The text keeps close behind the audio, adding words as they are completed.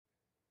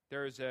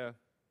There's a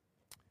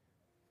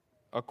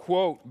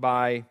quote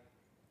by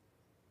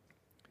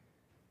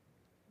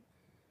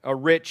a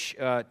rich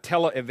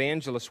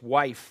televangelist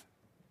wife,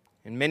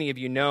 and many of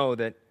you know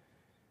that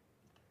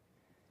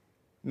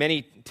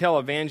many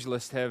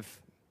televangelists have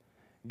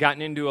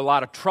gotten into a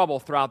lot of trouble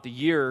throughout the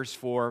years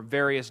for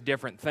various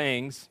different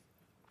things.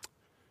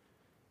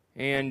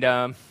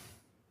 And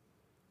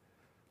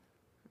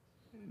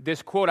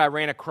this quote I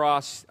ran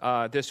across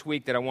this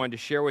week that I wanted to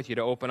share with you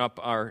to open up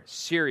our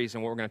series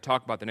and what we're going to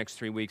talk about the next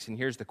 3 weeks. And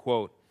here's the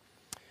quote.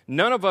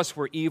 None of us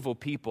were evil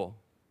people.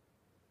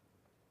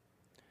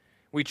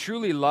 We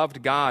truly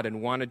loved God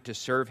and wanted to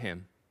serve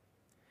Him.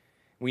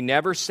 We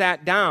never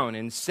sat down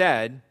and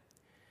said,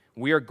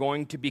 we are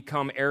going to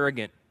become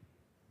arrogant.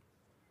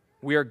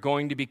 We are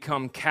going to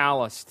become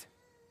calloused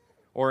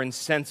or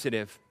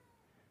insensitive.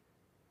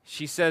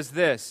 She says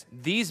this,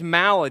 these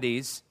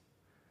maladies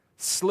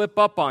slip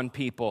up on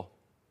people.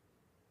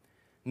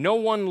 No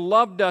one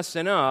loved us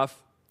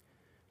enough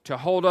to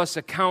hold us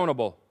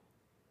accountable.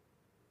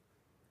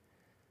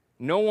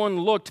 No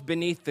one looked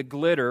beneath the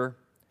glitter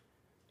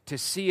to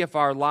see if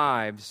our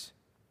lives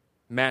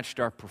matched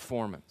our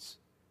performance.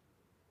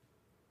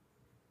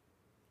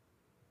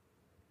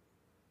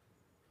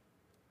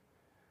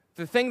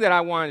 The thing that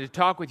I wanted to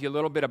talk with you a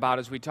little bit about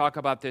as we talk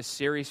about this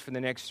series for the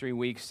next 3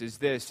 weeks is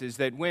this, is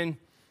that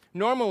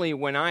normally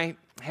when I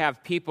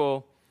have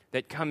people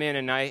that come in,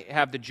 and I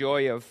have the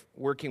joy of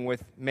working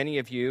with many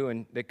of you,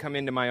 and that come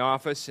into my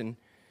office, and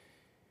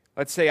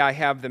let's say I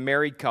have the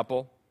married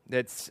couple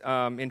that's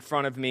in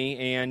front of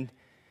me, and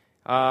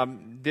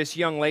this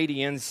young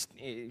lady, and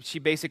she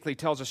basically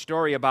tells a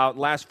story about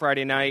last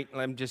Friday night.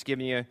 I'm just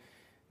giving you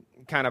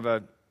kind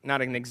of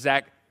not an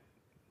exact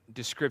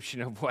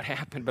description of what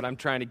happened, but I'm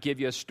trying to give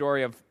you a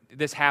story of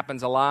this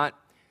happens a lot.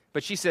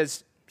 But she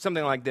says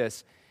something like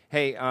this.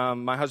 Hey,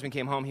 my husband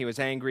came home, he was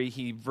angry,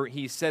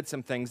 he said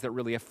some things that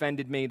really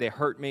offended me, they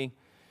hurt me,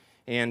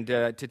 and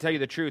to tell you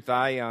the truth,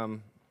 I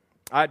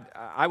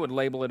would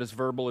label it as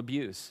verbal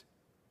abuse.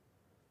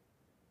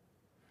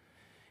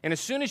 And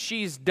as soon as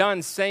she's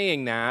done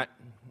saying that,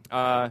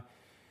 about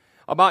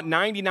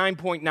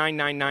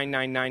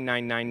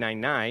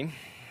 99.999999999,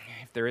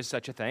 if there is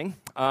such a thing,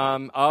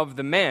 of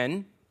the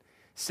men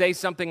say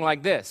something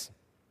like this.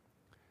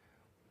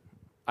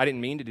 I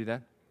didn't mean to do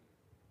that.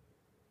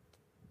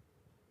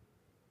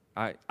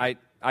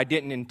 I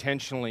didn't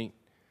intentionally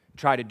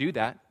try to do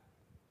that.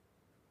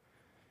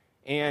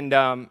 And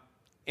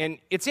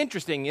it's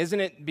interesting, isn't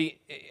it?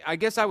 I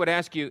guess I would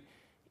ask you,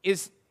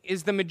 is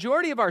the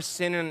majority of our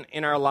sin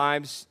in our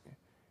lives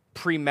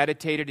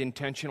premeditated,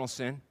 intentional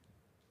sin?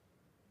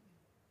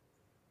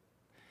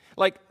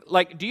 Like,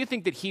 do you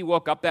think that he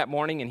woke up that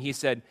morning and he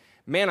said,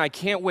 man, I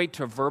can't wait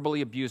to verbally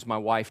abuse my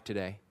wife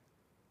today?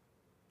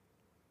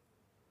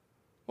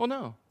 Well,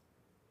 no.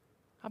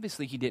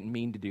 Obviously, he didn't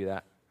mean to do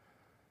that.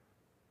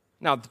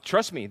 Now,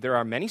 trust me, there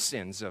are many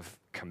sins of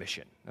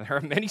commission. There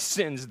are many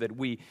sins that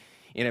we,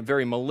 in a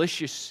very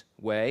malicious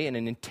way, in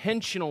an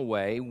intentional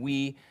way,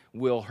 we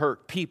will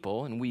hurt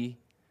people, and we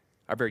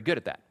are very good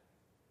at that.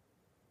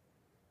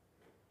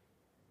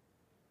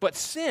 But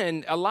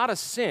sin, a lot of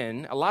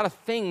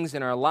things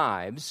in our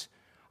lives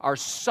are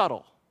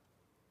subtle.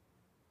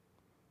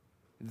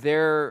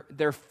 They're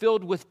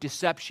filled with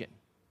deception.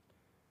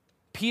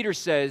 Peter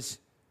says,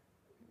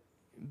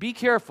 be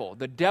careful.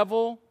 The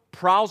devil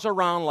prowls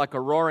around like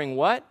a roaring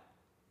what?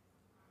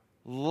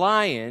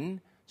 Lion,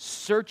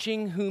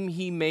 searching whom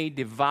he may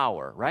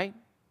devour, right?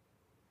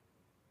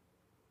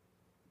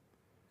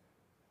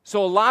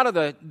 So a lot of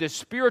the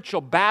spiritual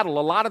battle,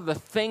 a lot of the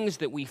things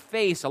that we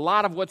face, a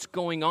lot of what's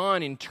going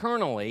on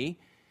internally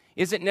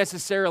isn't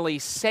necessarily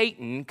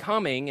Satan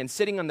coming and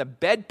sitting on the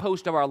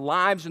bedpost of our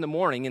lives in the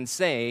morning and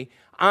say,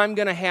 you're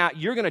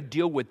going to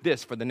deal with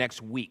this for the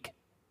next week.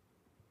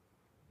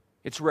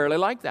 It's rarely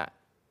like that.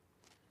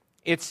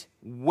 It's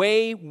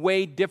way,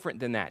 way different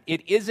than that.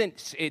 It isn't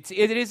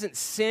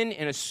sin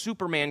in a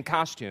Superman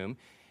costume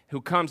who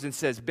comes and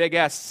says, big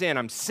ass sin,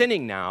 I'm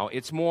sinning now.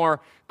 It's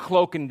more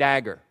cloak and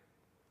dagger.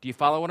 Do you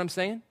follow what I'm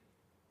saying?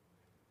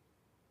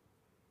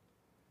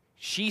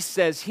 She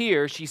says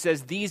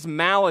these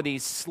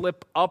maladies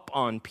slip up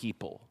on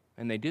people,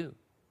 and they do.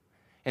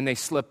 And they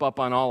slip up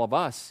on all of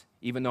us,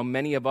 even though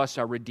many of us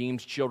are redeemed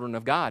children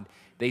of God.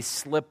 They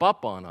slip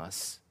up on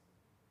us.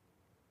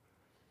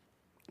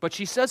 But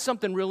she says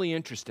something really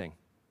interesting,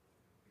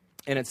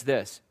 and it's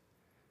this.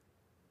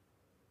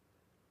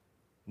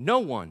 No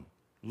one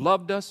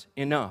loved us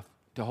enough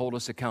to hold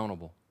us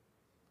accountable.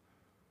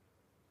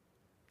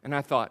 And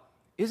I thought,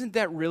 isn't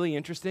that really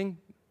interesting?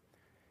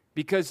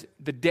 Because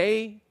the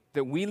day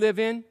that we live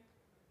in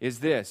is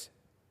this.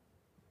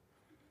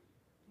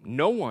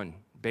 No one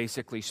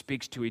basically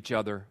speaks to each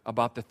other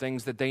about the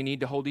things that they need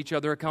to hold each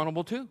other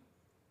accountable to.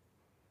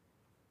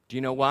 Do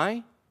you know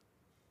why?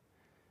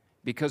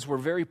 Because we're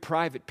very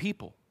private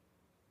people.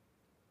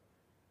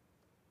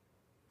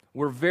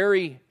 We're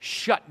very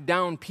shut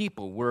down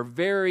people. We're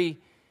very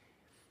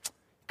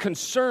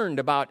concerned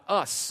about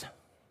us.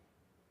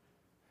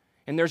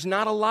 And there's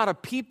not a lot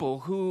of people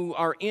who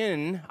are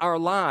in our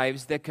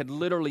lives that could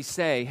literally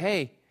say,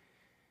 hey,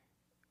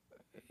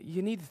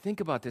 you need to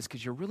think about this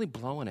because you're really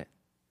blowing it.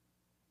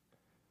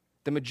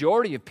 The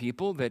majority of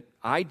people that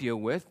I deal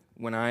with,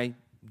 when I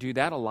do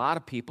that, a lot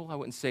of people, I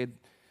wouldn't say,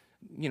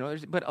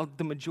 but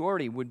the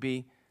majority would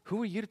be,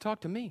 who are you to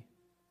talk to me?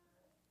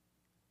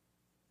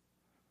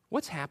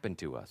 What's happened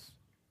to us?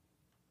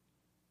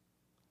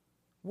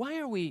 Why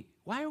are we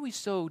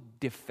so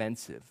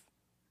defensive?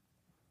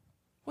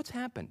 What's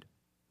happened?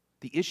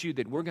 The issue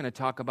that we're going to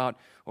talk about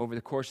over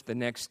the course of the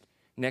next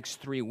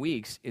 3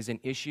 weeks is an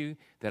issue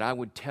that I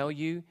would tell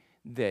you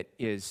that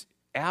is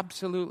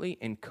absolutely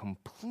and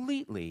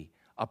completely,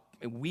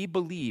 we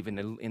believe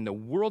in the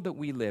world that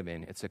we live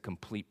in, it's a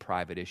complete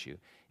private issue,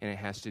 and it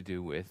has to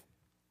do with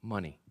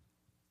money.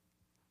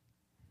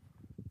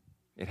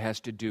 It has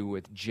to do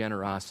with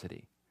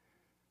generosity.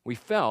 We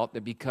felt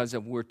that because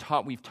of we've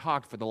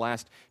talked for the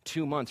last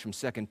 2 months from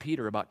 2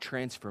 Peter about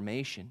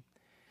transformation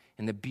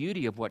and the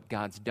beauty of what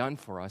God's done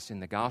for us in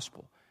the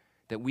gospel,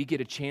 that we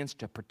get a chance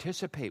to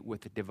participate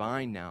with the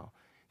divine now,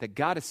 that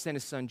God has sent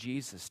His Son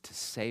Jesus to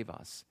save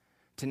us,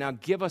 to now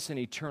give us an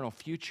eternal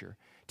future,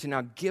 to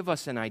now give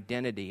us an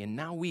identity, and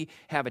now we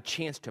have a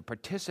chance to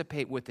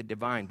participate with the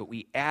divine, but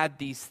we add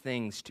these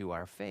things to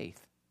our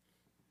faith.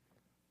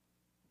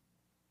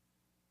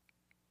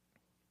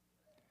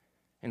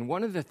 And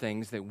one of the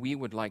things that we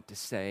would like to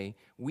say,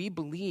 we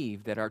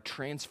believe that our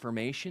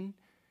transformation,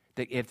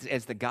 that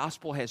as the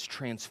gospel has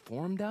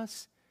transformed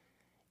us,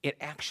 it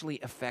actually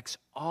affects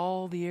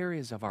all the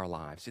areas of our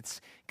lives.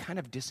 It's kind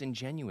of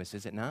disingenuous,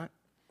 is it not?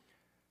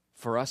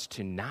 For us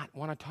to not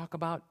want to talk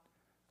about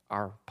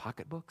our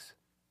pocketbooks,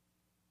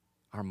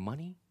 our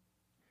money.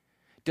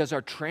 Does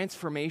our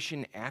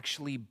transformation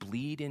actually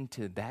bleed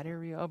into that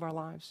area of our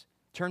lives?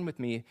 Turn with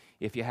me,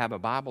 if you have a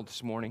Bible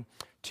this morning,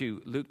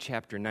 to Luke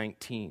chapter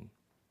 19.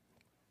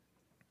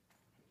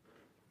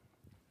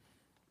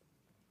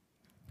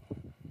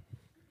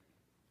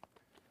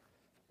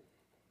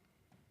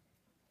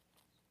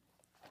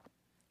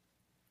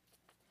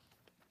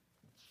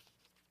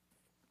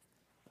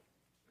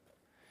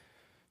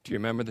 Do you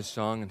remember the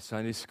song in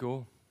Sunday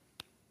school?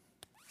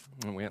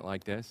 It went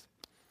like this.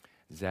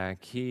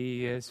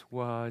 Zacchaeus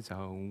was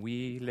a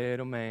wee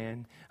little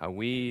man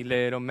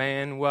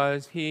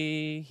was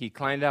he. He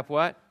climbed up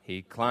what?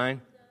 He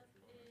climbed.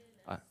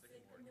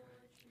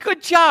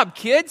 Good job,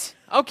 kids.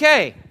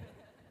 Okay.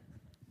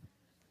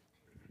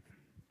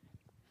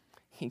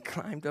 He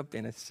climbed up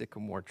in a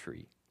sycamore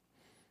tree.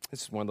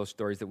 This is one of those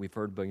stories that we've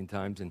heard a billion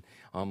times, and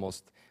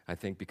almost, I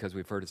think, because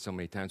we've heard it so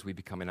many times, we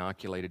become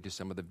inoculated to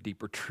some of the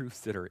deeper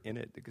truths that are in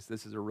it, because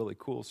this is a really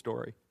cool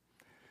story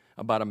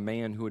about a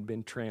man who had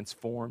been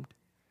transformed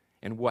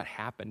and what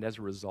happened as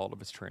a result of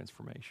his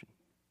transformation.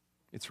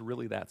 It's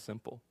really that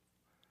simple.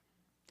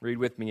 Read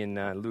with me in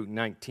Luke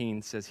 19.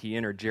 It says, he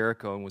entered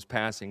Jericho and was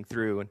passing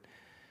through, and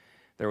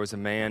there was a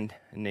man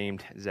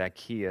named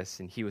Zacchaeus,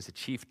 and he was a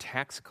chief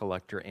tax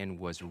collector and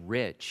was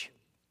rich.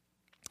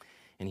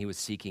 And he was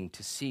seeking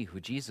to see who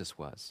Jesus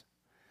was.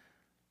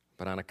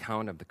 But on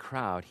account of the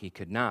crowd, he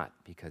could not,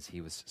 because he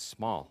was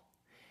small,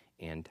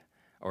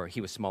 or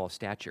he was small of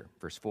stature.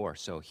 Verse 4,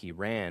 so he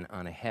ran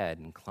on ahead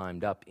and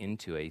climbed up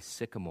into a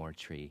sycamore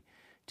tree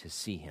to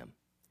see him,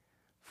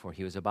 for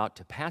he was about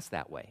to pass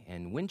that way.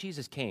 And when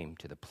Jesus came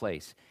to the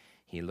place,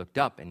 he looked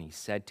up and he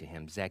said to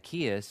him,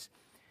 Zacchaeus,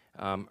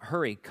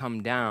 hurry,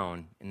 come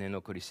down. And then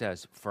look what he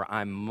says, for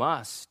I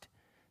must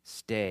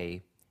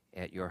stay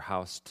at your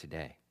house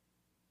today.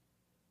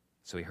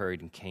 So he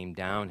hurried and came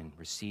down and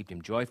received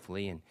him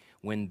joyfully. And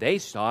when they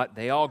saw it,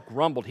 they all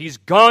grumbled, he's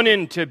gone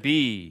in to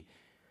be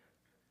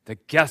the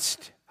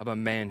guest of a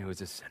man who is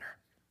a sinner.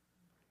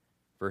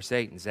 Verse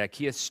 8, and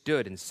Zacchaeus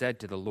stood and said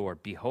to the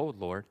Lord, behold,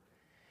 Lord,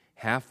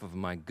 half of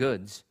my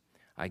goods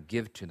I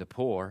give to the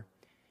poor,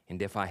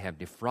 and if I have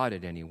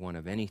defrauded anyone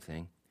of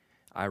anything,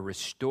 I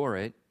restore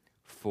it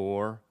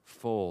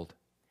fourfold.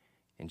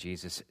 And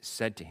Jesus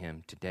said to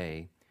him,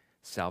 today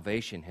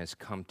salvation has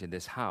come to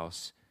this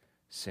house,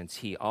 since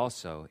he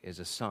also is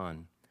a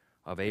son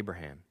of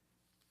Abraham.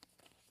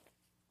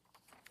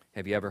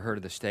 Have you ever heard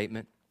of the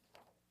statement,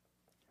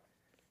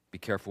 be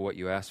careful what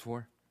you ask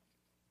for?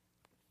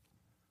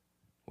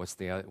 What's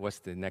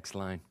the next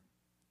line?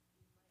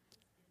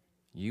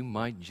 You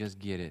might just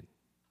get it.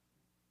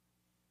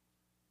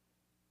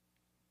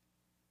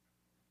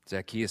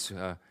 Zacchaeus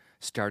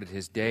started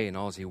his day, and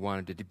all he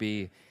wanted to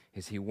be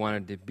is he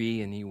wanted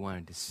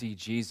to see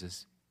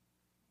Jesus.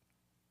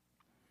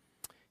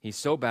 He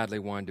so badly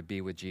wanted to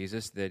be with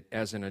Jesus that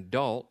as an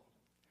adult,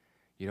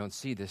 you don't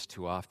see this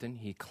too often,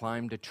 he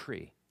climbed a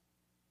tree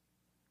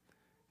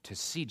to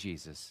see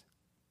Jesus.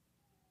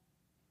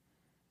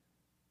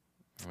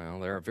 Well,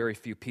 there are very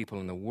few people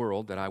in the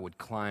world that I would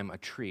climb a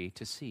tree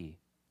to see.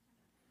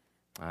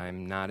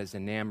 I'm not as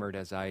enamored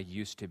as I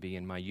used to be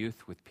in my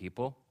youth with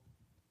people.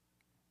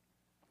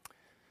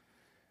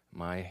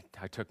 I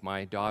took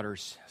my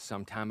daughters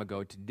some time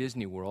ago to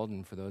Disney World,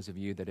 and for those of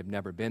you that have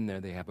never been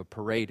there, they have a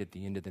parade at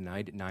the end of the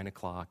night at 9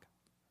 o'clock.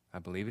 I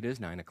believe it is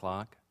 9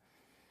 o'clock.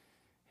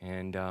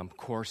 And, of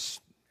course,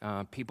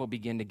 people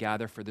begin to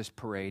gather for this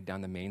parade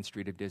down the main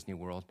street of Disney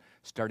World,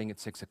 starting at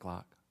 6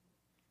 o'clock.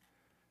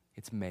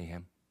 It's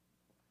mayhem.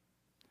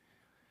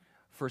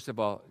 First of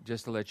all,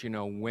 just to let you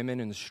know, women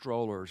in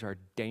strollers are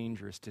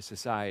dangerous to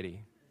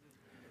society.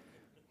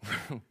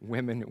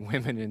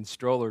 women in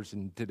strollers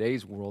in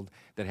today's world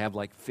that have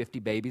like 50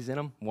 babies in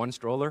them, one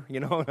stroller, you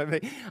know what I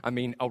mean? I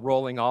mean,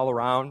 rolling all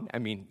around. I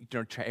mean,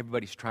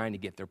 everybody's trying to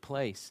get their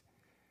place.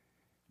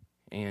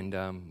 And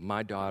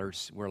my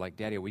daughters were like,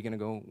 Daddy, are we going to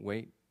go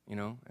wait? You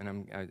know,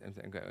 and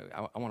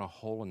I want a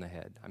hole in the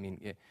head. I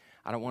mean,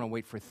 I don't want to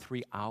wait for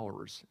 3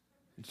 hours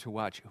to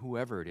watch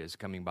whoever it is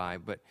coming by,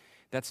 but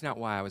that's not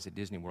why I was at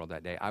Disney World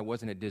that day. I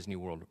wasn't at Disney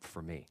World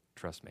for me,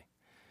 trust me.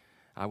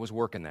 I was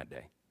working that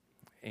day.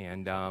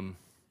 And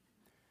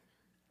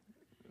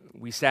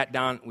we sat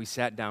down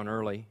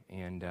early,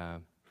 and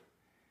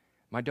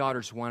my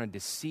daughters wanted to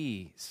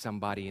see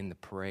somebody in the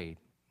parade.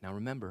 Now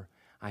remember,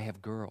 I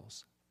have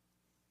girls.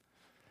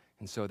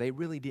 And so they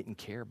really didn't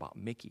care about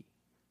Mickey.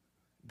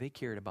 They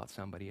cared about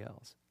somebody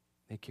else.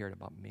 They cared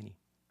about Minnie.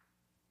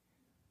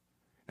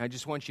 And I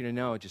just want you to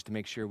know, just to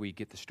make sure we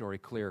get the story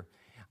clear,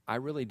 I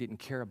really didn't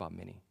care about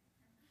Minnie.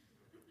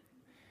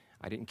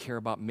 I didn't care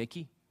about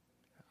Mickey.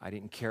 I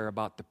didn't care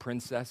about the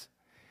princess.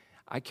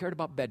 I cared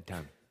about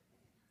bedtime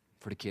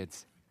for the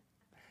kids.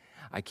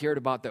 I cared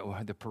about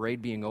the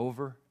parade being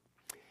over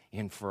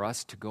and for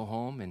us to go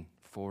home and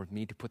for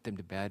me to put them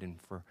to bed and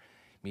for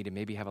me to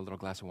maybe have a little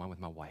glass of wine with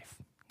my wife.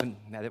 And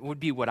that would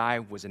be what I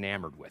was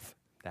enamored with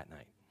that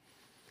night.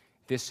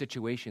 This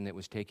situation that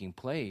was taking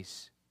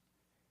place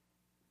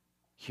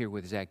here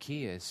with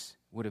Zacchaeus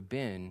would have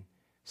been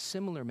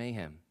similar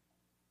mayhem.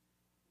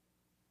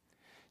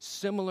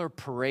 Similar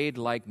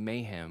parade-like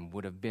mayhem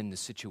would have been the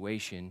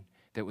situation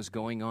that was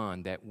going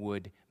on that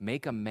would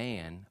make a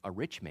man, a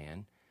rich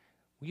man,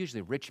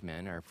 usually rich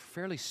men are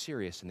fairly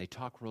serious and they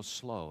talk real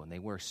slow and they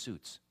wear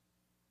suits,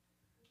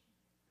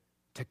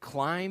 to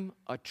climb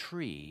a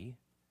tree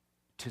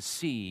to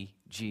see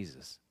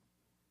Jesus.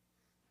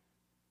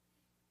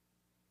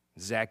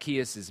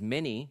 Zacchaeus'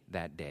 Minnie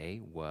that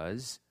day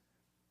was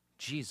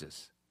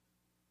Jesus.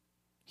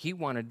 He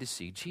wanted to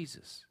see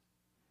Jesus.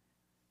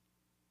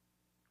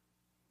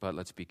 But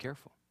let's be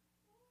careful.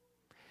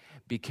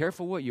 Be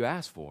careful what you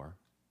ask for,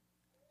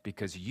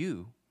 because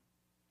you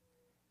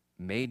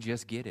may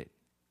just get it,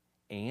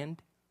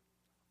 and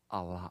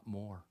a lot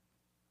more.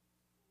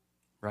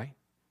 Right?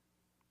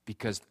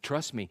 Because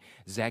trust me,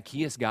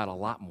 Zacchaeus got a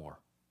lot more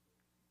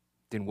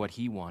than what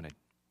he wanted.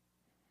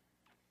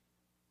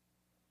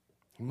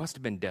 He must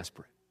have been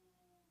desperate.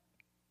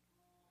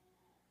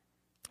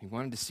 He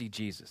wanted to see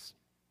Jesus.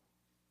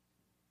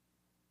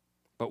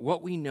 But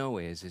what we know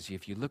is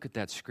if you look at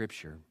that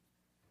scripture,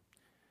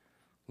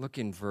 look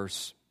in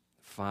verse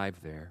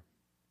 5 there.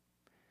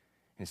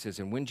 And it says,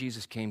 and when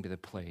Jesus came to the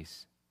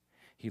place,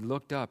 he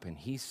looked up and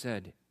he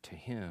said to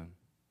him,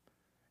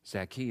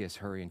 Zacchaeus,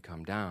 hurry and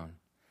come down,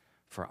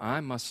 for I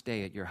must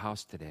stay at your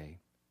house today.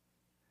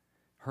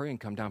 Hurry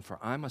and come down, for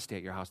I must stay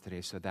at your house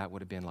today. So that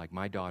would have been like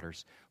my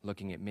daughters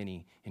looking at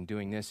Minnie and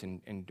doing this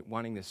and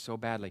wanting this so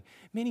badly.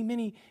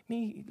 Minnie,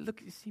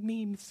 look, see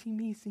me,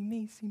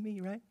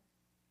 right?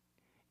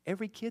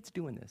 Every kid's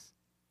doing this.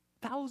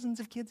 Thousands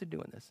of kids are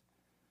doing this.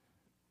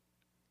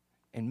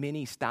 And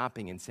Minnie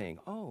stopping and saying,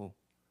 oh,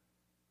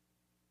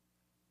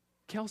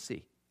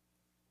 Kelsey,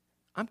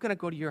 I'm going to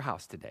go to your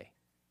house today.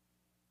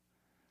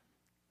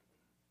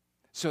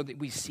 So that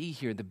we see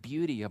here the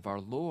beauty of our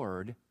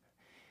Lord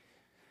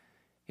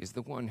is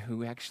the one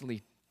who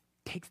actually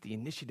takes the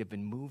initiative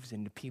and moves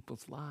into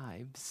people's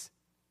lives,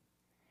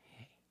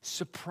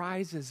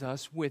 surprises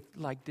us with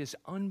like this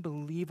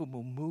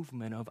unbelievable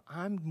movement of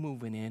I'm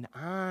moving in,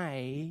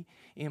 I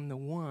am the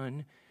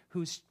one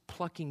who's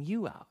plucking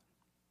you out.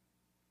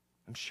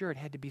 I'm sure it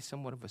had to be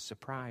somewhat of a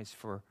surprise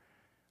for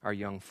our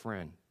young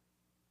friend.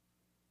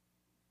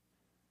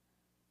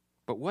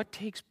 But what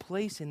takes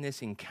place in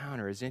this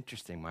encounter is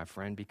interesting, my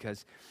friend,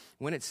 because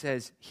when it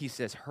says, he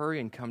says, hurry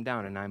and come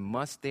down, and I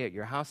must stay at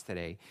your house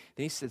today.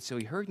 Then he said, so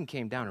he hurried and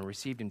came down and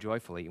received him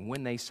joyfully. And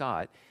when they saw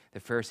it, the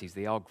Pharisees,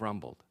 they all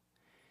grumbled.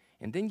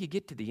 And then you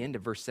get to the end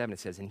of verse 7, it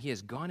says, and he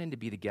has gone in to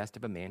be the guest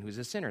of a man who's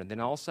a sinner. And then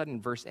all of a sudden,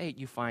 in verse 8,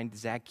 you find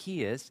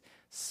Zacchaeus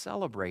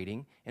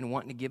celebrating and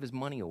wanting to give his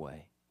money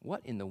away.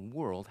 What in the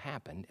world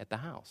happened at the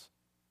house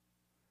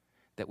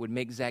that would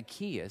make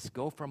Zacchaeus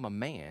go from a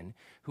man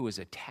who is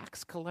a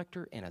tax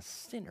collector and a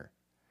sinner,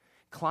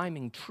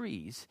 climbing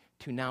trees,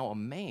 to now a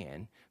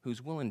man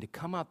who's willing to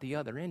come out the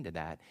other end of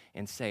that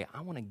and say,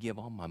 I want to give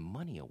all my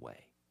money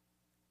away?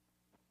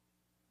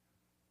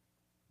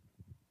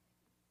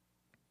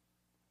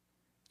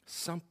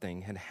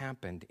 Something had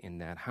happened in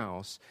that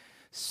house.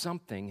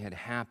 Something had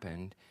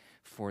happened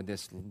for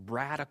this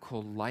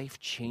radical,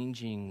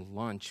 life-changing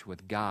lunch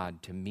with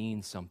God to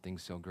mean something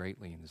so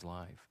greatly in his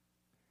life.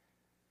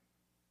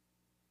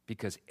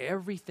 Because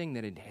everything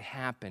that had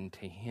happened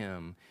to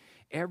him,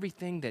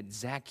 everything that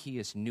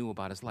Zacchaeus knew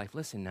about his life,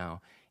 listen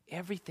now,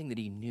 everything that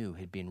he knew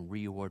had been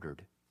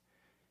reordered.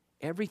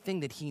 everything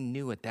that he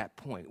knew at that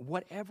point,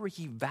 whatever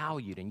he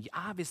valued, and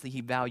obviously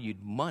he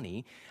valued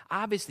money,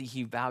 obviously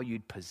he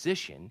valued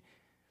position,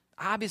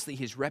 obviously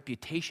his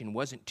reputation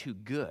wasn't too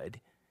good,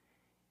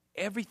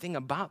 everything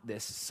about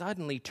this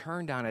suddenly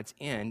turned on its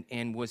end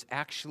and was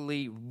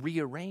actually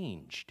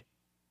rearranged.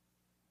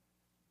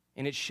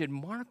 And it should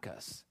mark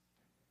us.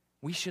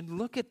 We should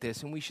look at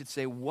this and we should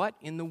say, what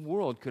in the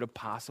world could have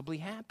possibly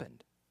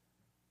happened?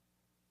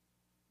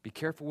 Be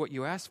careful what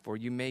you ask for.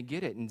 You may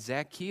get it. And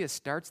Zacchaeus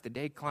starts the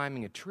day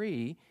climbing a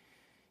tree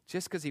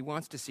just because he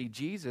wants to see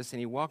Jesus, and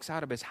he walks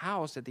out of his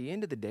house at the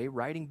end of the day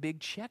writing big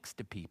checks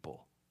to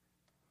people.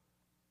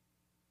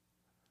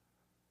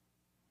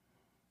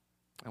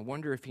 I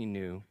wonder if he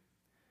knew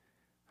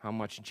how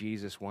much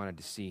Jesus wanted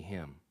to see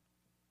him.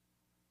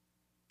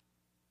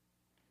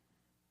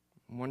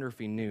 I wonder if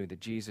he knew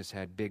that Jesus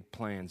had big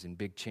plans and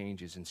big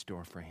changes in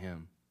store for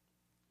him.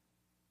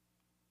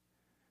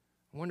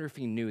 I wonder if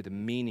he knew the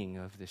meaning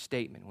of the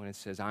statement when it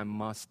says, I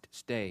must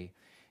stay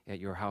at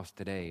your house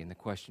today. And the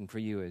question for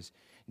you is,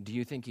 do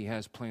you think he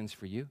has plans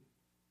for you?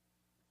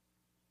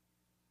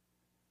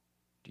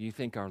 Do you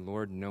think our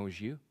Lord knows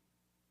you?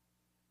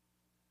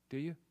 Do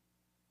you?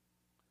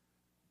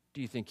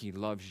 Do you think he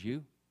loves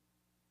you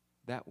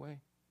that way?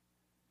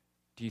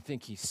 Do you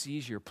think he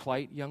sees your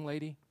plight, young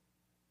lady?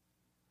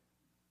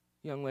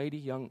 Young lady,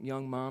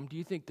 young mom, do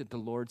you think that the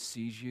Lord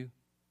sees you?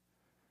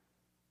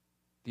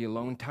 The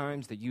alone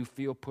times that you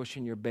feel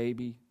pushing your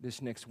baby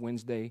this next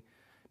Wednesday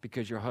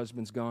because your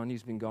husband's gone,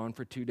 he's been gone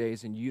for 2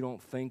 days, and you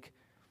don't think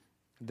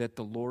that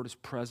the Lord is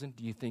present?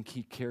 Do you think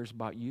he cares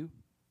about you?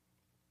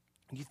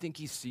 Do you think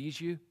he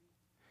sees you?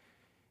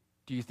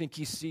 Do you think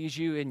he sees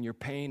you in your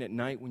pain at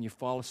night when you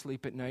fall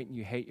asleep at night and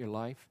you hate your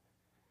life?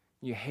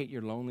 You hate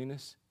your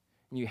loneliness?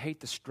 And you hate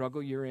the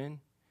struggle you're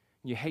in?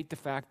 You hate the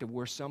fact of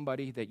where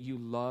somebody that you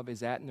love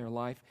is at in their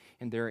life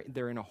and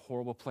they're in a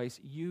horrible place?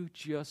 You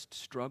just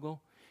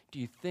struggle? Do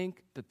you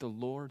think that the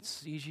Lord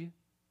sees you?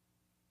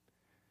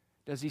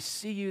 Does he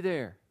see you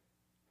there?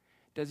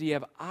 Does he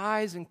have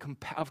eyes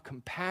of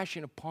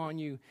compassion upon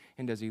you?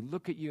 And does he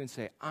look at you and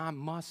say, I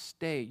must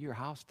stay at your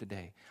house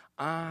today.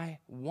 I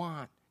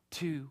want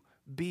to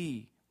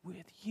be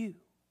with you.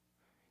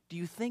 Do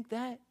you think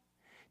that?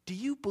 Do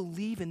you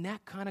believe in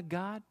that kind of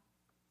God?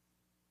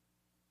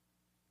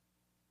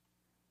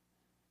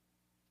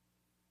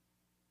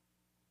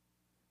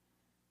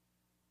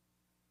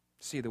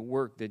 See the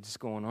work that's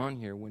going on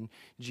here. When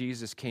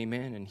Jesus came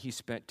in and he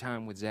spent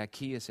time with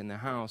Zacchaeus in the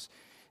house,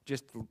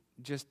 just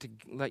to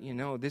let you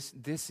know, this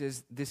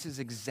is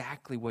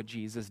exactly what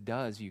Jesus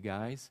does, you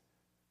guys.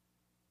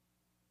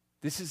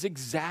 This is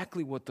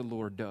exactly what the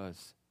Lord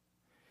does.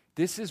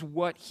 This is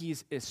what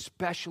he's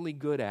especially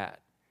good at.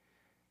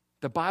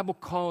 The Bible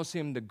calls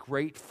him the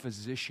great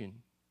physician.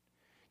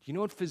 Do you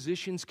know what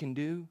physicians can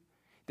do?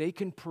 They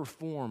can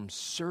perform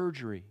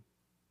surgery.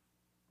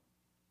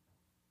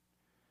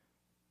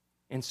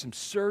 And some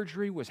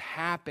surgery was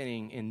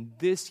happening in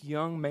this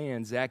young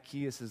man,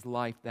 Zacchaeus'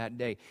 life that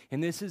day.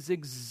 And this is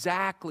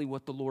exactly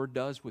what the Lord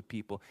does with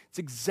people. It's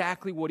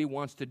exactly what he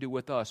wants to do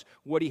with us,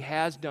 what he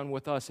has done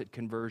with us at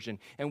Conversion,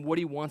 and what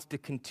he wants to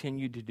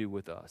continue to do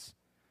with us.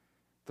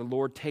 The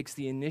Lord takes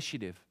the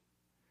initiative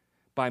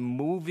by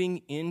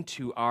moving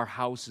into our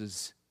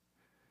houses.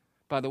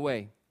 By the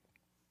way,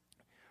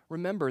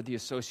 remember the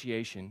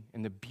association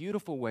and the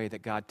beautiful way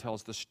that God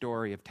tells the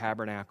story of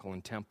tabernacle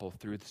and temple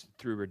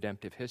through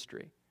redemptive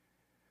history.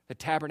 The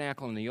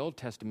tabernacle in the Old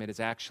Testament is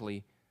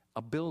actually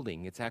a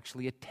building. It's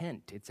actually a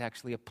tent. It's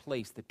actually a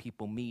place that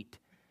people meet.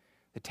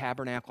 The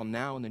tabernacle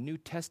now in the New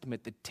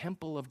Testament, the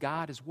temple of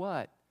God is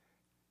what?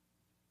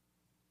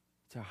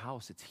 It's our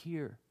house. It's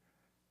here.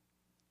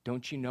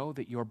 Don't you know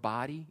that your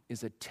body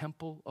is a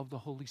temple of the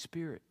Holy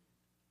Spirit?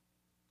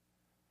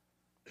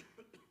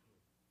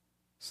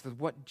 So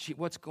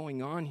what's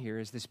going on here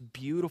is this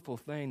beautiful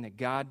thing that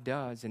God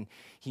does, and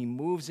he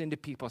moves into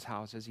people's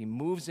houses, he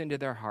moves into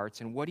their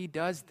hearts, and what he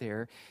does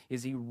there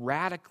is he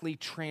radically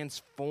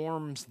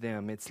transforms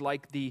them. It's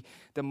like the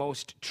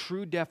most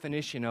true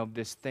definition of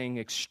this thing,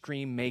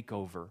 extreme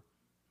makeover.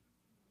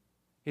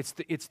 It's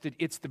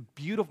the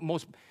beautiful,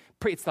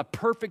 it's the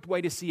perfect way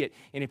to see it.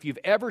 And if you've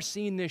ever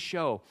seen this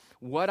show,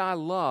 what I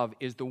love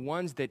is the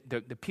ones that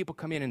the people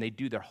come in and they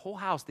do their whole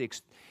house.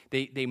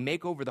 They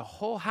make over the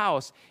whole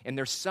house, and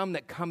there's some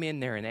that come in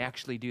there and they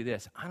actually do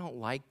this. I don't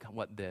like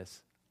what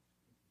this.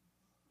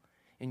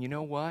 And you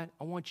know what?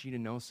 I want you to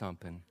know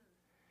something.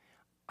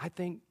 I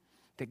think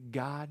that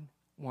God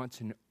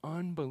wants an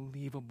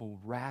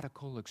unbelievable,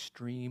 radical,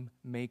 extreme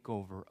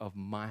makeover of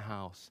my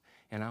house.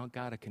 And I've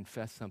got to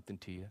confess something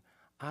to you.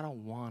 I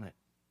don't want it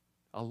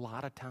a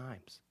lot of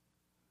times.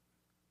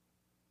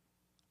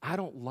 I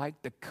don't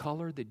like the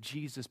color that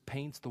Jesus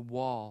paints the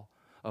wall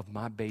of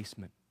my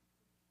basement.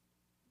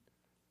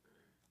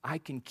 I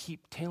can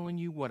keep telling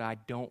you what I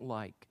don't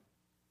like.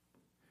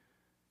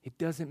 It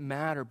doesn't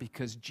matter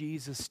because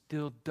Jesus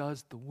still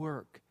does the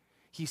work.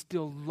 He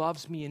still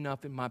loves me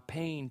enough in my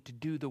pain to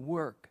do the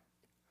work.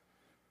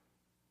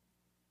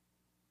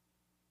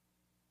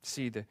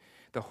 See, the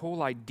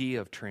whole idea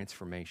of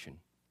transformation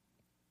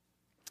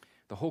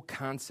The whole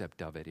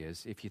concept of it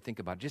is, if you think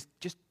about it,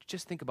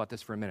 just think about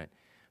this for a minute.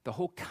 The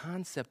whole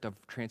concept of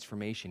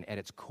transformation at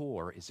its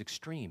core is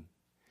extreme.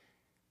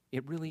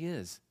 It really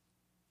is.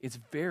 It's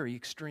very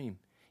extreme.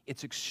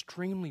 It's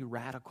extremely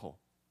radical.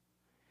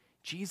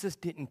 Jesus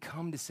didn't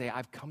come to say,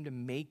 I've come to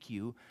make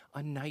you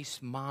a nice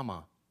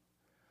mama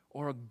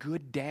or a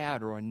good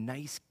dad or a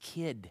nice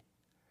kid,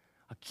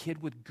 a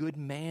kid with good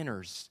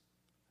manners.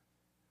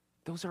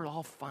 Those are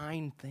all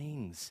fine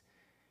things.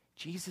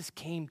 Jesus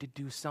came to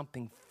do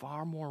something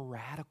far more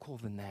radical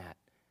than that.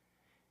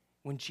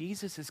 When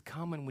Jesus is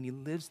coming, when he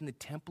lives in the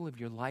temple of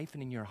your life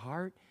and in your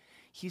heart,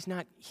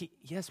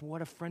 yes,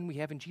 what a friend we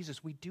have in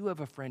Jesus. We do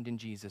have a friend in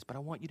Jesus, but I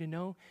want you to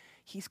know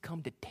he's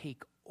come to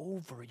take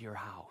over your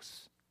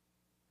house.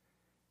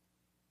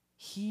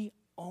 He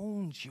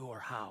owns your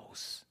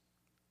house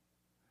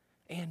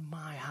and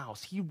my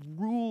house. He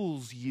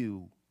rules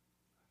you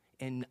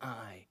and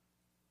I.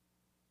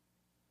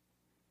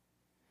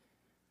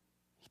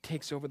 He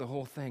takes over the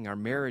whole thing, our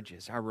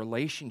marriages, our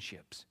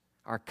relationships,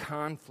 our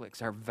conflicts,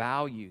 our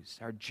values,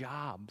 our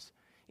jobs.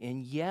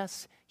 And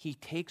yes, he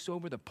takes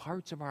over the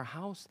parts of our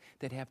house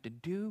that have to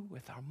do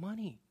with our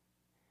money.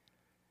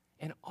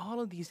 And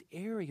all of these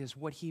areas,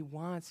 what he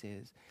wants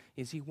is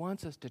he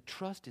wants us to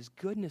trust his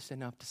goodness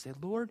enough to say,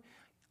 Lord,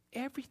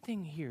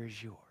 everything here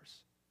is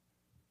yours.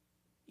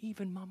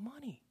 Even my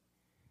money.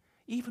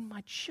 Even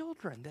my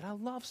children that I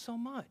love so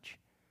much.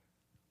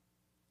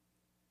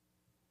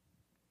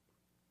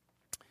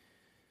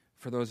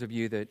 For those of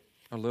you that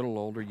are a little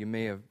older, you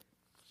may have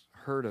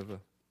heard of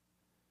a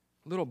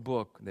little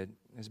book that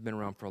has been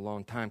around for a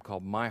long time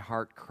called My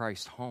Heart,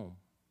 Christ Home.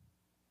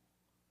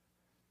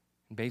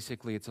 And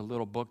basically, it's a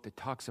little book that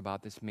talks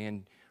about, this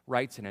man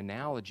writes an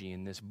analogy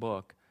in this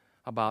book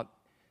about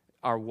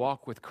our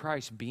walk with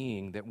Christ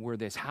being that we're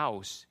this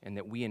house and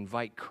that we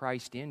invite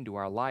Christ into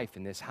our life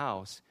in this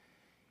house.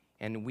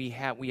 And we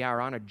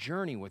are on a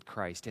journey with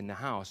Christ in the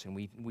house, and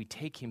we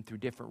take him through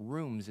different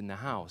rooms in the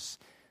house,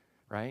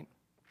 right?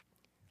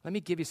 Let me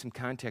give you some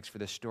context for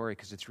this story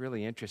because it's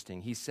really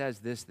interesting. He says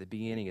this at the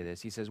beginning of this.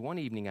 He says, one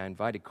evening I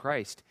invited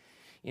Christ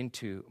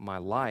into my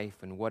life,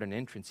 and what an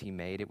entrance he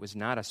made. It was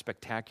not a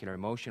spectacular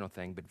emotional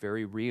thing, but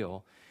very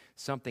real.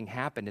 Something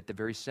happened at the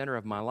very center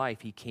of my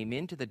life. He came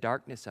into the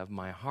darkness of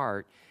my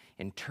heart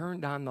and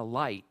turned on the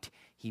light.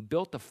 He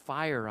built a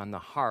fire on the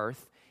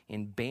hearth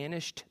and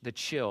banished the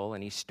chill,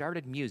 and he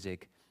started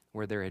music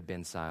where there had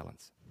been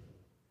silence.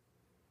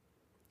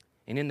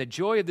 And in the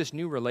joy of this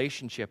new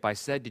relationship, I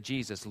said to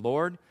Jesus,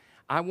 Lord,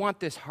 I want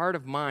this heart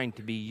of mine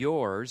to be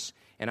yours,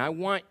 and I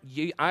want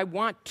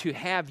to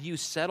have you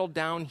settle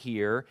down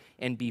here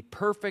and be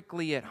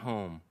perfectly at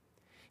home.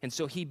 And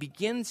so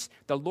the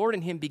Lord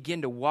and him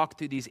begin to walk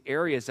through these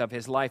areas of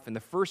his life. And the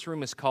first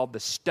room is called the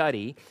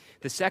study.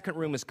 The second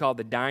room is called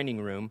the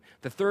dining room.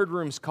 The third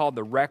room is called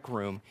the rec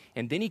room.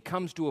 And then he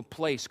comes to a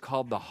place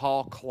called the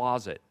hall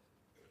closet.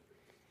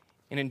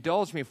 And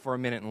indulge me for a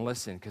minute and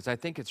listen, because I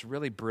think it's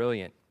really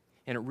brilliant.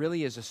 And it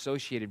really is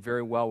associated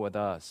very well with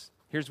us.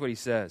 Here's what he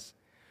says.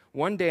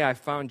 One day I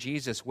found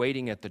Jesus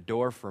waiting at the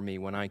door for me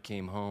when I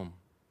came home.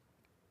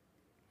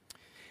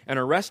 An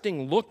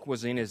arresting look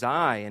was in his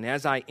eye, and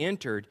as I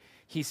entered,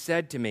 he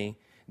said to me,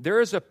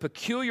 there is a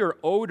peculiar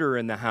odor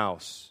in the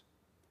house.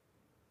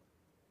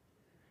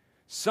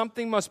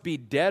 Something must be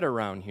dead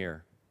around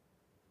here.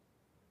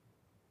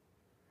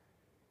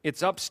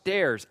 It's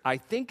upstairs. I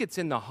think it's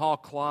in the hall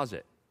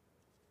closet.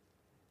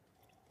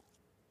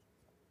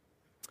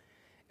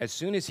 As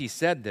soon as he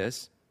said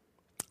this,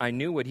 I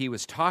knew what he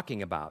was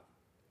talking about.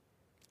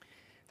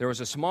 There was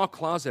a small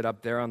closet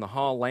up there on the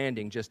hall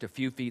landing, just a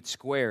few feet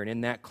square, and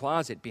in that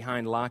closet,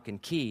 behind lock and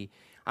key,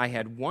 I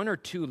had one or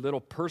two little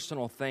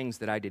personal things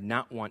that I did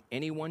not want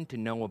anyone to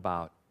know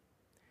about.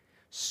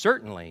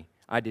 Certainly,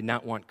 I did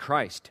not want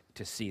Christ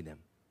to see them.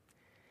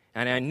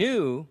 And I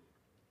knew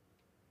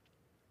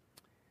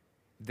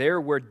there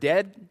were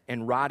dead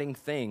and rotting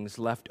things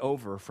left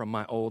over from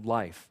my old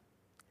life.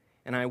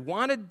 And I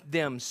wanted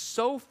them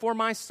so for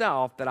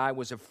myself that I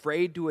was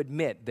afraid to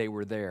admit they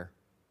were there.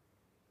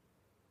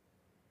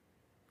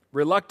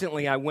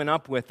 Reluctantly, I went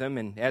up with him,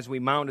 and as we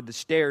mounted the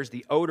stairs,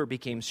 the odor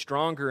became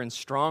stronger and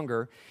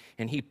stronger,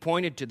 and he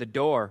pointed to the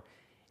door.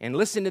 And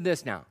listen to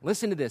this now.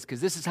 Listen to this,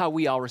 because this is how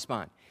we all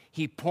respond.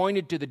 He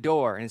pointed to the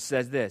door, and it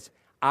says this,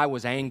 I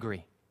was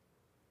angry.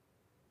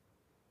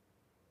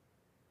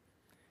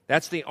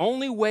 That's the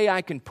only way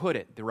I can put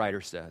it, the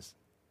writer says.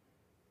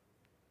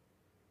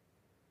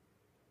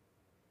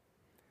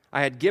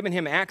 I had given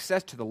him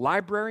access to the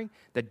library,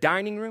 the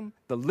dining room,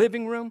 the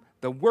living room,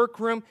 the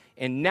workroom,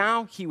 and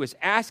now he was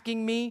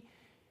asking me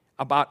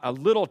about a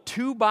little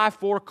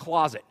 2x4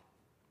 closet.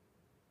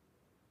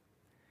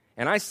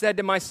 And I said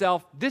to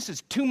myself, this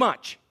is too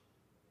much.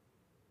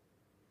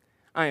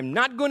 I am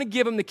not going to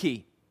give him the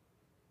key.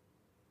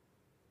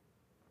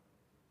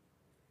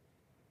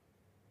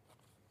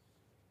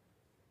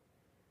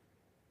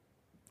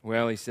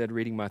 Well, he said,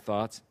 reading my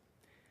thoughts,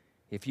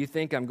 if you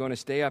think I'm going to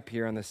stay up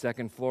here on the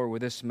second floor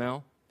with this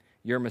smell,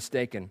 you're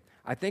mistaken.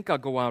 I think I'll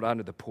go out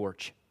onto the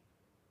porch.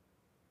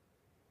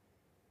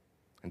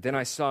 And then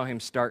I saw him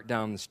start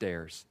down the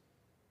stairs.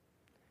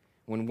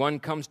 When one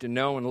comes to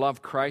know and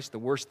love Christ, the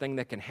worst thing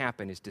that can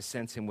happen is to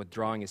sense him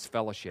withdrawing his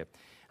fellowship.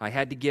 I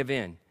had to give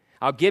in.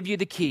 I'll give you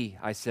the key,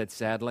 I said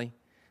sadly,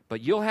 but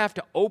you'll have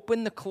to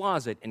open the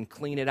closet and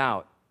clean it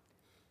out.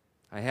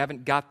 I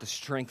haven't got the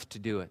strength to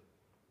do it.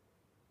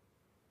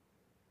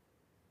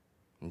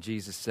 And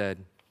Jesus said,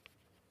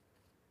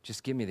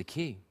 just give me the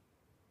key.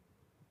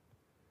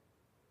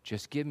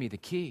 Just give me the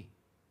key.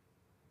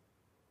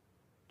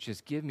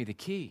 Just give me the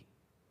key.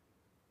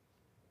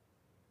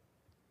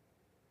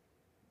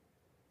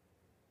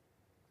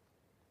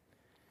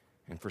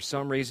 And for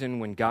some reason,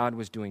 when God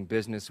was doing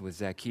business with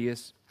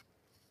Zacchaeus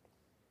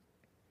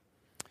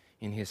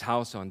in his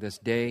house on this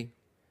day,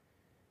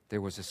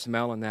 there was a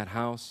smell in that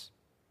house.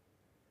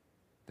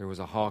 There was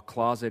a hall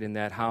closet in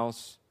that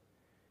house,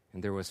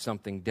 and there was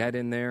something dead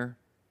in there.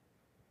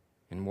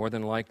 And more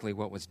than likely,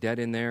 what was dead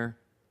in there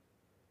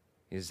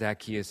is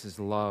Zacchaeus'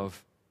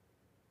 love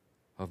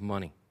of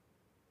money.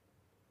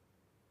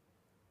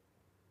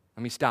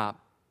 Let me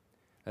stop.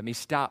 Let me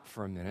stop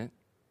for a minute.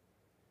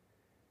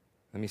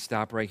 Let me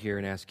stop right here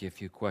and ask you a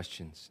few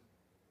questions.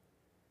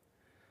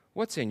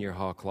 What's in your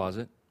hall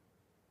closet?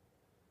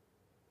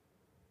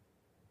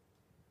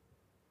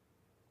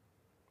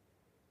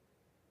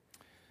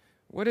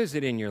 What is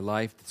it in your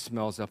life that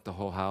smells up the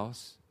whole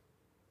house?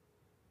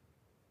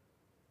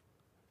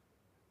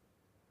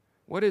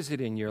 What is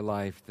it in your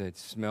life that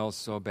smells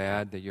so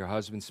bad that your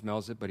husband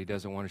smells it, but he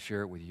doesn't want to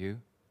share it with you?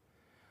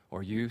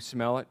 Or you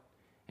smell it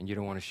and you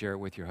don't want to share it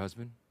with your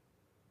husband?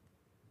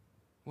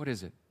 What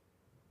is it?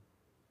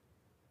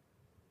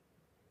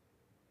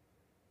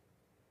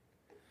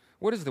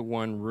 What is the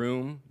one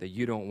room that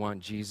you don't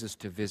want Jesus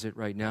to visit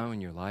right now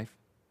in your life?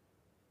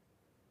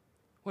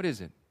 What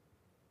is it?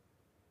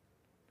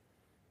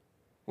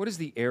 What is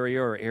the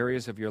area or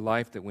areas of your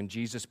life that when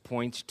Jesus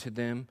points to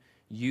them,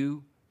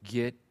 you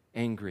get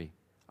angry?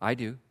 I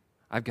do.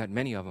 I've got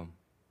many of them.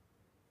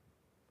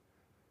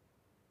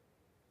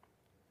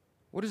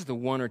 What is the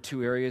one or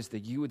two areas that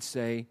you would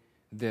say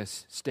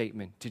this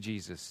statement to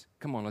Jesus?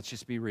 Come on, let's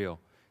just be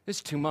real. This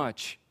is too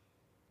much.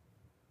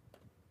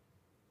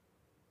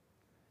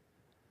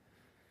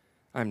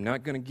 I'm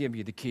not going to give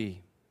you the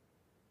key.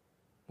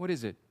 What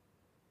is it?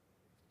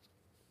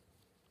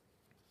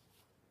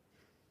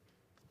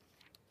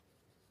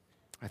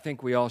 I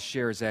think we all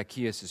share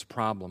Zacchaeus'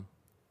 problem.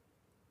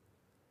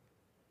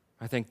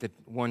 I think that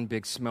one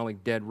big, smelly,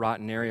 dead,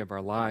 rotten area of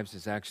our lives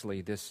is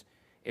actually this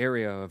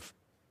area of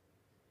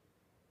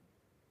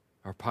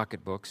our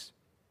pocketbooks.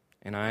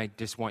 And I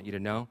just want you to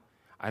know,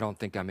 I don't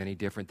think I'm any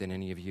different than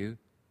any of you.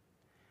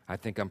 I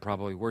think I'm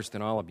probably worse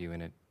than all of you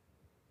in it.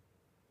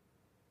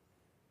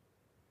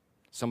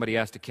 Somebody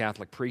asked a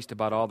Catholic priest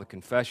about all the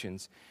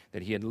confessions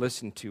that he had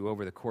listened to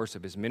over the course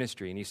of his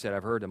ministry, and he said,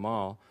 I've heard them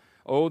all.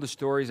 Oh, the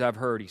stories I've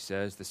heard, he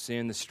says, the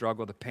sin, the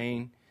struggle, the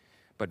pain.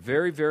 But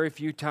very, very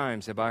few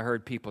times have I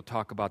heard people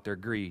talk about their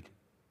greed.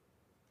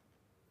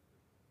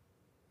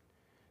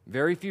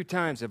 Very few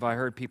times have I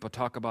heard people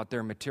talk about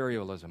their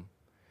materialism.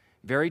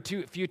 Very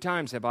few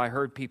times have I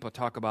heard people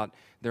talk about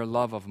their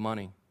love of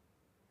money.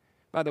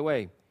 By the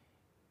way,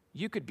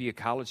 you could be a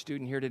college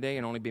student here today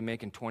and only be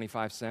making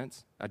 25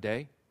 cents a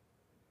day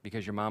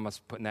because your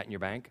mama's putting that in your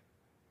bank.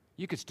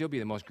 You could still be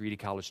the most greedy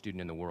college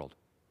student in the world.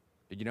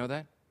 Did you know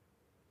that?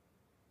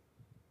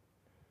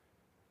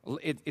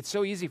 It's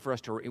so easy for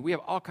us we have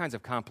all kinds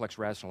of complex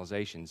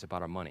rationalizations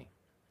about our money.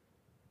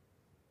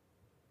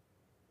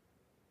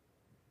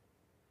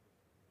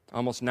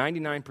 Almost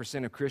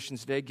 99% of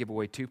Christians today give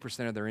away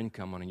 2% of their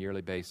income on a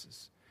yearly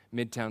basis.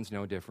 Midtown's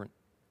no different.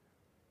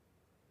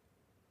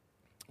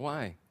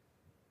 Why?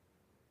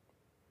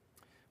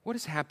 What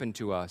has happened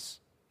to us?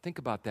 Think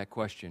about that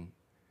question.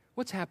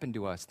 What's happened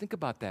to us? Think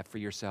about that for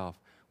yourself.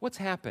 What's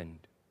happened?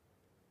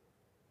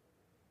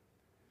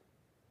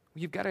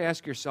 You've got to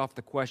ask yourself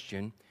the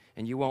question,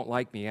 and you won't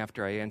like me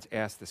after I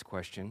ask this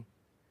question.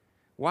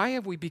 Why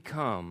have we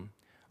become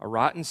a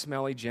rotten,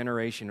 smelly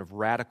generation of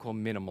radical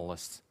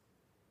minimalists?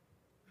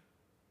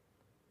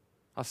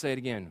 I'll say it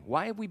again.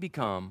 Why have we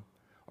become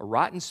a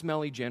rotten,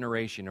 smelly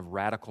generation of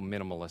radical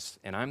minimalists?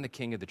 And I'm the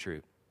king of the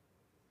truth.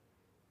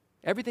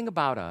 Everything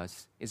about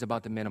us is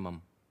about the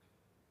minimum,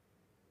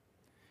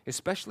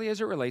 especially as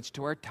it relates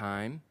to our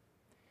time,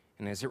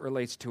 and as it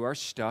relates to our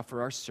stuff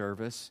or our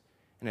service,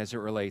 and as it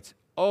relates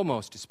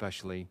almost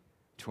especially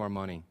to our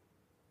money.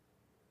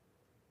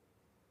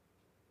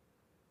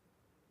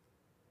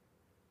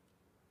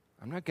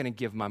 I'm not going to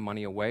give my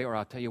money away, or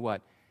I'll tell you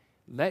what,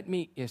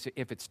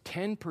 if it's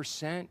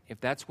 10%,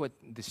 if that's what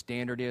the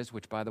standard is,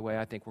 which, by the way,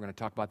 I think we're going to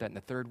talk about that in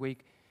the third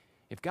week.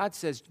 If God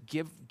says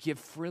give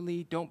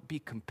freely, don't be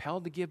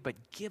compelled to give, but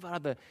give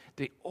out of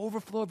the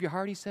overflow of your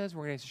heart, he says.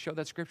 We're going to show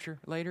that scripture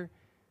later.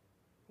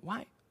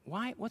 Why?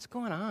 What's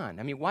going on?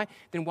 I mean, why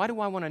do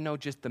I want to know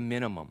just the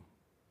minimum?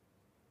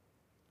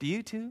 Do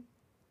you too?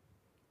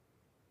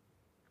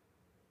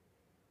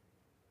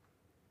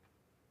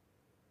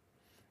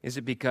 Is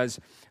it because,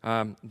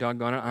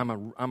 doggone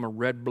it, I'm a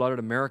red-blooded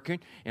American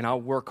and I'll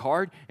work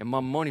hard and my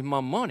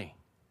money?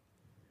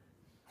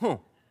 Huh.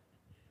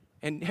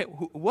 And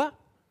what?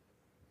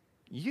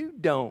 You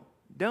don't.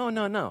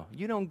 No.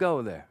 You don't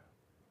go there.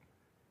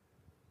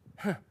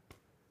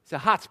 It's a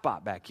hot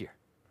spot back here.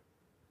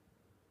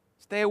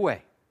 Stay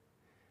away.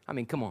 I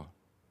mean, come on.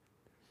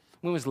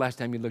 When was the last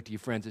time you looked at your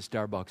friends at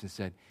Starbucks and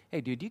said, hey,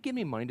 dude, do you give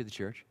me money to the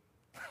church?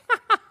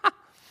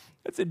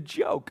 That's a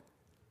joke.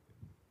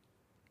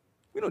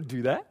 We don't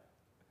do that.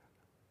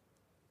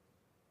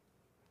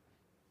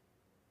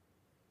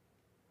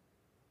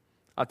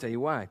 I'll tell you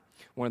why.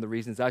 One of the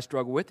reasons I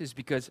struggle with is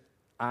because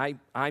I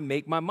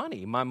make my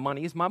money. My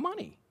money is my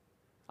money.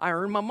 I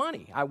earn my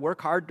money. I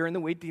work hard during the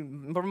week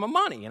for my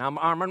money, and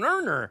I'm an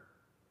earner.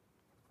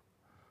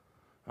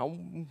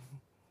 I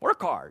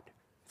work hard.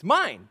 It's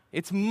mine.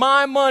 It's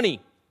my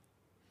money.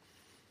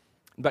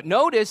 But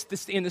notice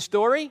this in the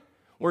story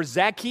where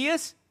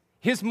Zacchaeus,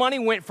 his money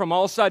went from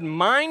all of a sudden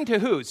mine to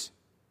whose?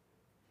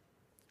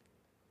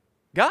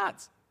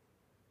 God's.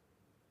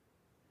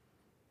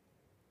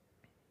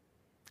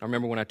 I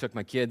remember when I took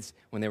my kids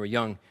when they were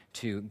young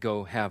to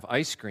go have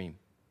ice cream.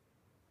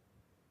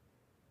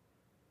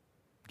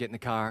 Get in the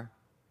car,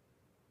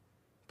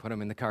 put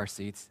them in the car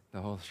seats,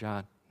 the whole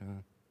shot,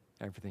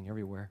 everything,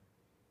 everywhere.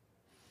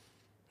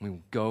 We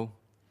go,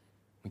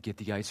 we get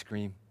the ice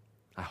cream.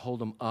 I hold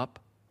them up.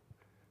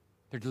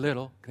 They're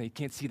little, they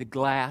can't see the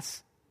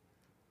glass.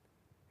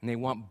 And they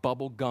want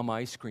bubble gum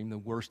ice cream, the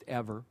worst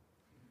ever.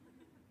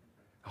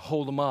 I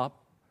hold them up,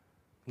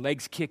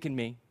 legs kicking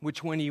me.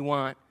 Which one do you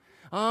want?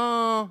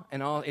 Oh,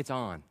 and it's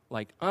on.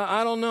 Like,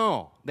 I don't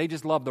know. They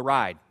just love the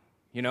ride,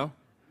 you know?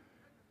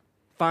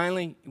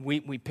 Finally,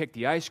 we pick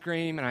the ice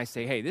cream, and I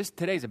say, hey,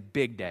 today's a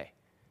big day.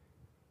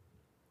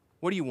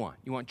 What do you want?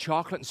 You want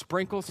chocolate and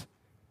sprinkles?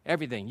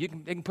 Everything.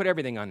 They can put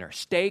everything on there.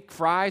 Steak,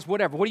 fries,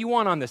 whatever. What do you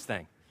want on this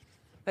thing?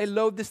 They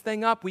load this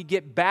thing up. We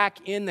get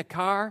back in the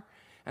car,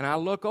 and I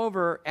look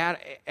over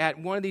at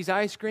one of these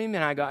ice cream,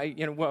 and I go,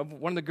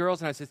 one of the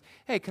girls, and I says,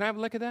 hey, can I have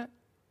a look at that?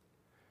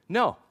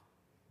 No.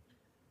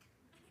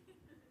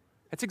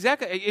 That's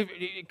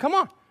exactly, come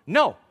on.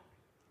 No.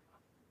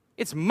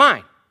 It's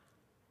mine.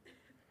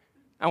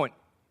 I went,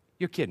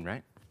 you're kidding,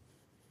 right?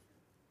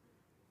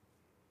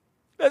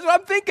 That's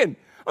what I'm thinking.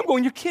 I'm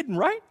going, you're kidding,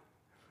 right?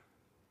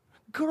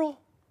 Girl,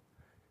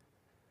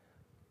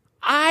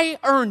 I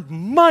earned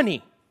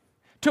money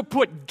to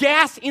put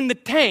gas in the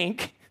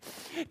tank,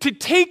 to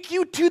take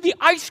you to the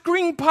ice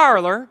cream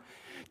parlor,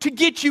 to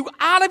get you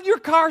out of your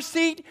car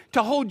seat,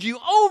 to hold you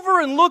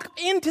over and look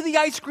into the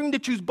ice cream to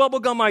choose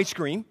bubblegum ice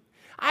cream.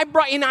 I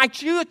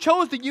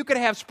chose that you could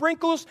have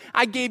sprinkles.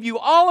 I gave you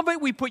all of it.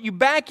 We put you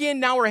back in.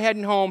 Now we're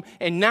heading home.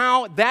 And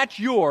now that's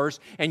yours.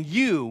 And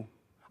you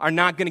are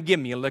not going to give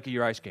me a lick of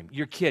your ice cream.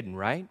 You're kidding,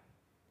 right?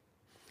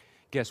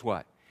 Guess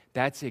what?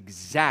 That's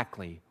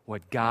exactly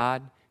what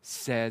God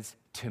says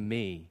to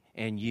me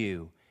and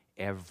you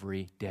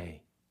every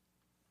day.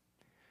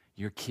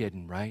 You're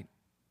kidding, right?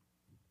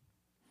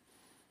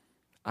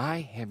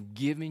 I have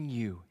given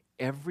you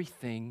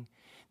everything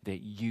that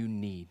you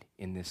need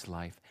in this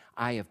life.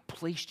 I have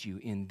placed you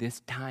in this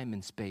time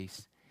and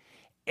space.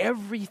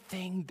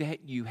 Everything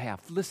that you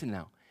have, listen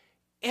now,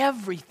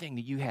 everything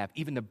that you have,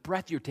 even the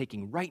breath you're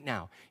taking right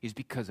now, is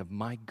because of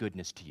my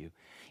goodness to you.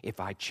 If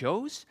I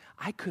chose,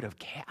 I could have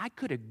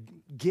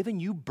given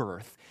you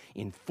birth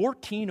in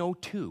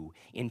 1402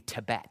 in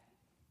Tibet.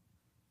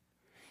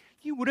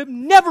 You would have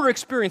never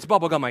experienced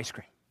bubblegum ice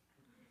cream.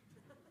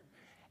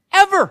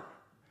 Ever.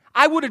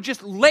 I would have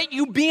just let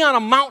you be on a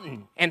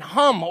mountain and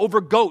hum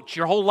over goats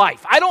your whole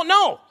life. I don't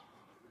know.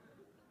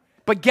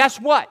 But guess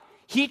what?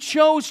 He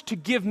chose to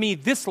give me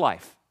this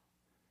life.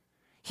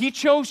 He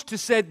chose to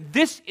say,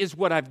 this is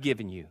what I've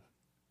given you.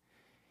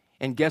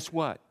 And guess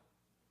what?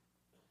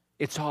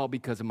 It's all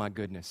because of my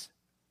goodness.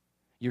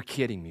 You're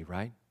kidding me,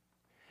 right?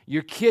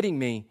 You're kidding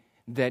me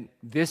that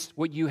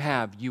what you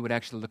have, you would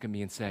actually look at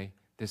me and say,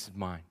 this is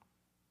mine.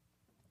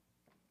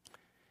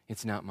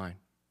 It's not mine.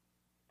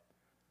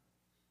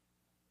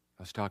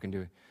 I was talking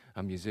to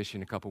a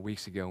musician a couple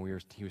weeks ago, and we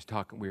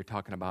were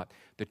talking about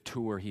the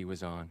tour he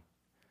was on.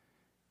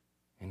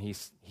 And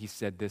he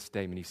said this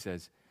statement. He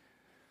says,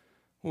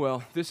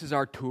 well, this is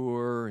our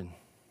tour, and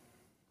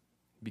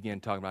began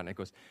talking about it.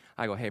 And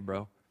I go, hey,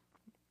 bro,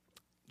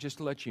 just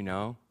to let you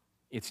know,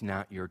 it's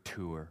not your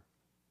tour.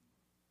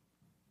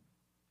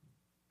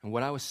 And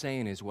what I was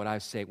saying is what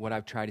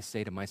I've tried to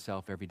say to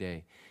myself every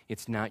day.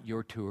 It's not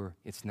your tour.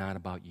 It's not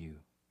about you.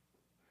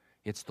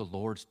 It's the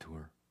Lord's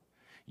tour.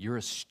 You're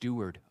a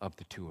steward of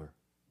the tour.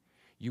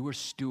 You are a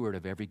steward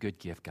of every good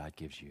gift God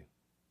gives you.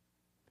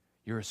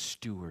 You're a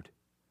steward.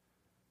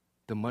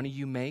 The money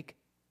you make,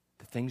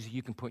 the things that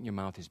you can put in your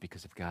mouth is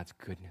because of God's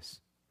goodness.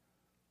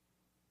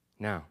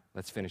 Now,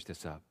 let's finish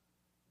this up.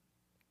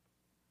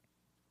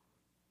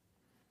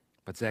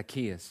 But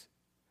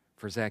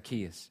for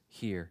Zacchaeus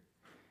here,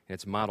 and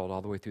it's modeled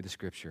all the way through the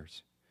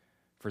Scriptures,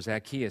 for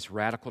Zacchaeus,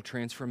 radical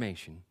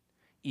transformation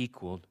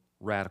equaled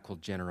radical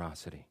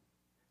generosity.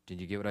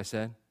 Did you get what I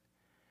said?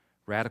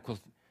 Radical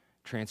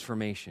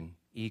transformation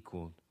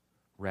equaled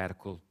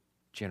radical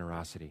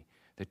generosity.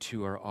 The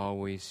two are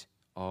always,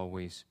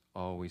 always,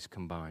 always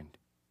combined.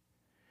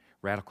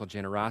 Radical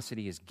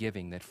generosity is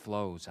giving that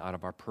flows out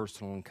of our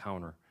personal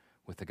encounter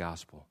with the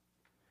gospel.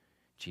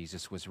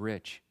 Jesus was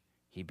rich.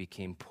 He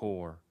became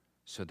poor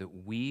so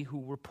that we who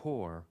were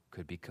poor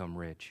could become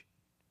rich.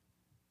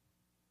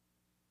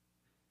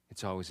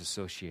 It's always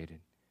associated.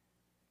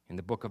 In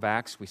the book of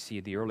Acts, we see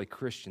the early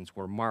Christians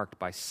were marked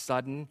by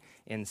sudden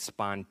and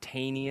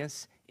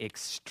spontaneous,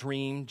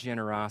 extreme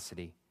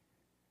generosity.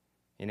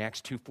 In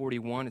Acts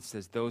 2:41, it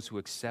says, those who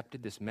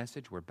accepted this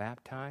message were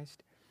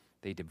baptized.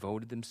 They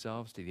devoted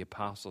themselves to the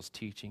apostles'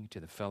 teaching, to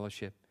the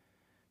fellowship,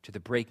 to the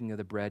breaking of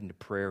the bread, and to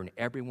prayer, and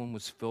everyone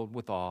was filled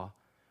with awe.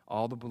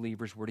 All the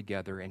believers were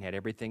together and had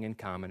everything in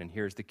common, and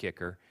here's the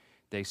kicker.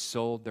 They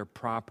sold their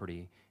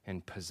property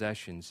and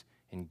possessions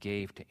and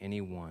gave to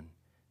anyone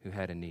who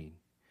had a need.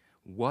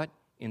 What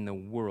in the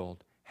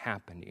world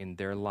happened in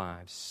their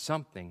lives?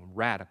 Something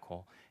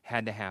radical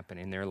had to happen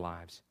in their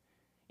lives,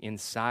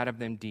 inside of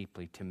them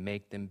deeply, to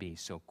make them be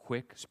so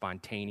quick,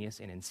 spontaneous,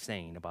 and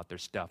insane about their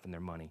stuff and their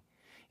money.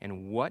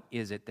 And what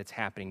is it that's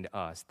happening to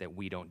us that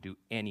we don't do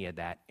any of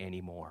that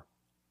anymore?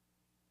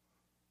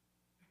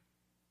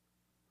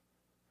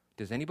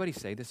 Does anybody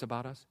say this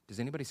about us? Does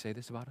anybody say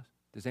this about us?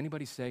 Does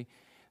anybody say,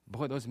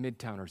 boy, those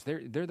Midtowners,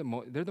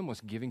 they're the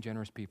most giving,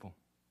 generous people?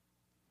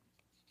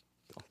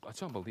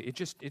 That's unbelievable.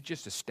 It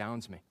just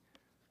astounds me.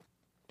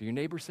 Do your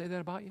neighbors say that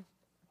about you?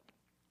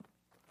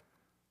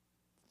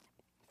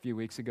 A few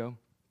weeks ago,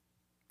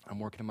 I'm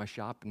working in my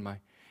shop in my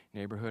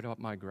neighborhood, up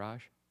my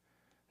garage.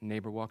 A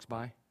neighbor walks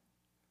by.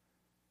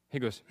 He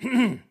goes,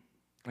 and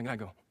I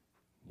go,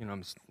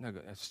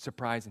 it's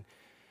surprising.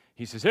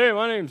 He says, hey,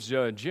 my name's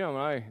Jim.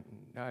 I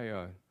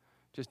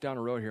just down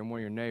the road here, I'm one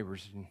of your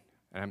neighbors.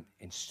 And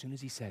as soon as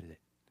he said it,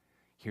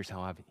 here's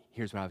what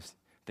I was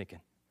thinking.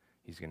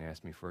 He's going to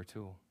ask me for a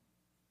tool.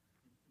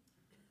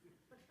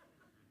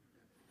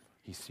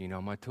 He's seen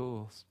all my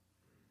tools.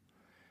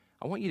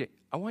 I want you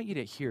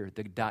to hear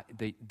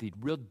the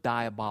real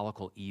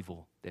diabolical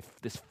evil,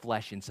 this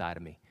flesh inside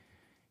of me.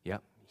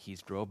 Yep,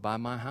 he's drove by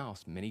my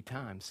house many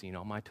times, seen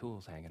all my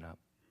tools hanging up.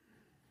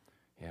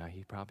 Yeah,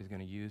 he probably is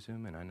going to use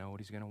them, and I know what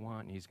he's going to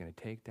want, and he's going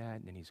to take that,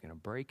 and then he's going to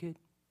break it.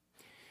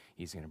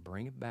 He's going to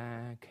bring it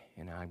back,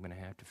 and I'm going to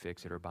have to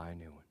fix it or buy a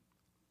new one.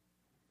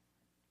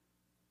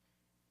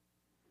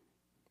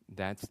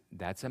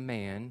 That's a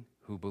man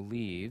who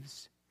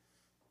believes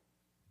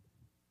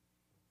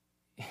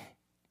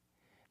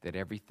that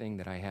everything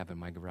that I have in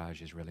my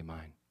garage is really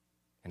mine,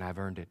 and I've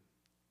earned it.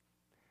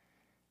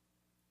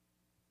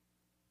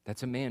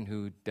 That's a man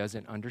who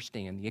doesn't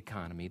understand the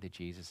economy that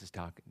Jesus is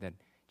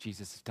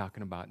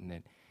talking about,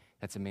 and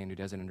that's a man who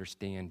doesn't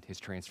understand his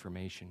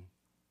transformation.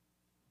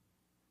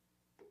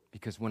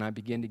 Because when I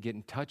begin to get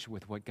in touch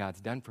with what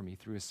God's done for me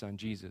through his son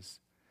Jesus,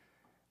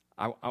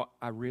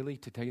 I really,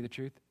 to tell you the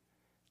truth,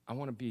 I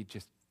want to be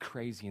just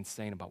crazy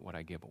insane about what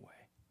I give away,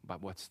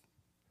 about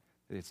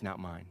it's not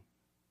mine.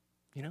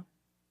 You know?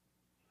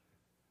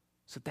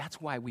 So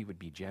that's why we would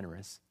be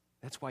generous.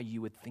 That's why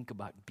you would think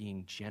about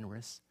being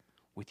generous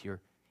with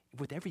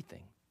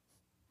everything.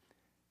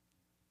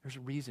 There's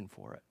a reason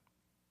for it.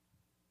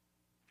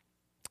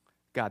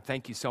 God,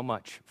 thank you so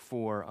much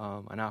for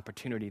an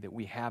opportunity that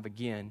we have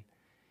again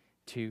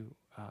to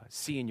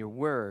see in your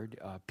word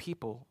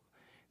people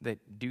that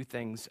do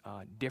things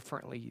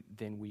differently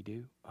than we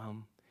do.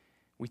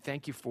 We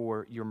thank you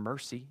for your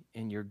mercy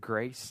and your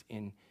grace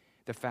in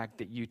the fact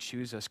that you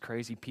choose us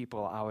crazy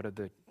people out of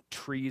the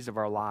trees of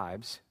our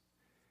lives,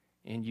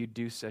 and you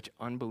do such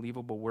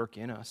unbelievable work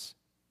in us,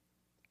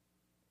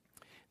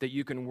 that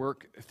you can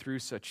work through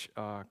such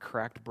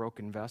cracked,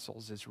 broken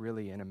vessels is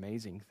really an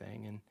amazing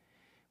thing. And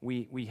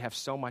we have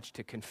so much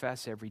to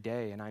confess every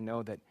day, and I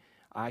know that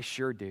I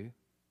sure do.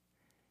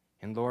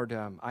 And Lord,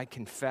 I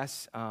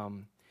confess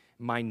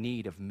my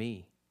need of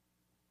me,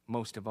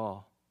 most of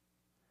all.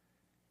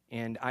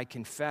 And I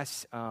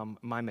confess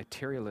my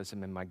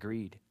materialism and my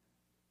greed.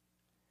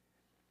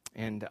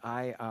 And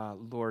I,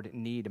 Lord,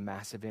 need a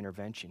massive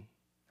intervention.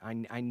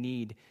 I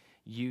need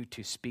you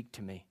to speak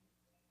to me.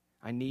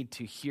 I need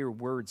to hear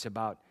words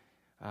about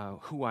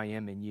who I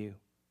am in you.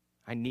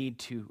 I need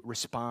to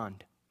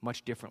respond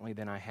much differently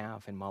than I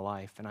have in my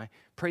life. And I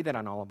pray that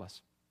on all of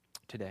us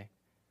today.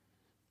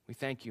 We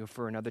thank you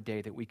for another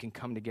day that we can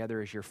come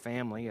together as your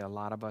family. A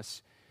lot of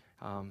us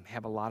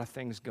have a lot of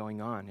things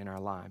going on in our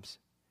lives.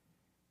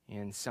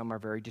 And some are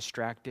very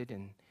distracted,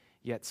 and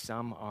yet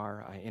some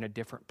are in a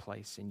different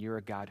place. And you're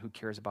a God who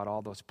cares about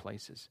all those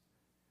places.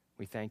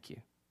 We thank you.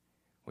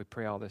 We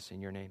pray all this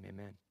in your name.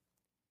 Amen.